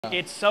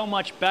it's so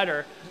much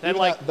better than Even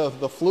like the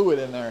fluid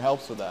in there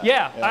helps with that.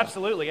 yeah,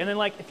 absolutely. And then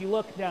like if you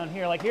look down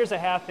here, like here's a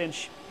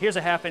half-inch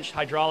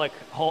hydraulic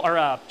hole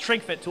or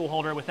shrink fit tool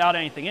holder without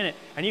anything in it,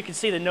 and you can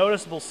see the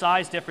noticeable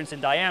size difference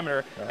in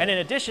diameter. Right. And in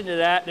addition to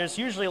that, there's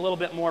usually a little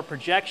bit more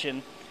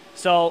projection.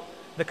 So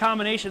the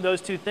combination of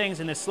those two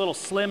things in this little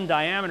slim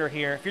diameter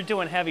here, if you're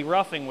doing heavy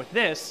roughing with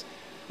this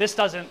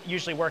doesn't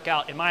usually work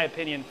out, in my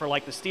opinion, for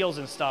like the steels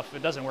and stuff.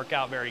 It doesn't work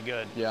out very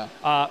good. Yeah.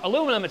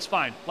 Aluminum, it's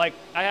fine. Like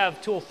I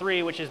have tool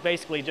 3, which is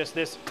basically just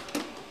this.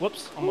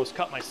 Whoops, almost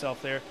cut myself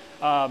there.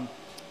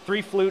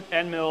 3 flute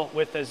end mill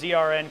with a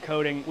ZRN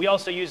coating. We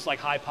also use like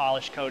high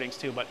polish coatings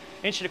too, but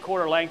 1.25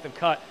 inch length of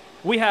cut.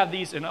 We have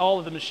these in all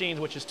of the machines,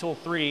 which is tool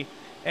 3,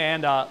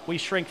 and we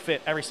shrink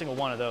fit every single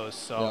one of those.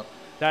 So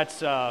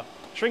that's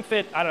shrink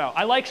fit. I don't know.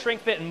 I like shrink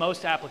fit in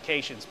most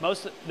applications.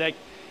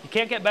 You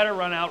can't get better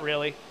run out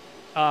really.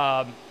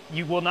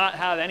 You will not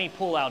have any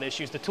pull out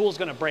issues. The tool's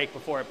going to break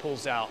before it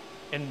pulls out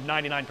in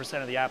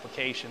 99% of the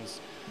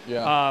applications.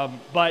 Yeah.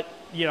 But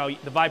you know,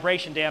 the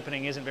vibration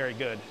dampening isn't very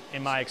good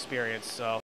in my experience. So.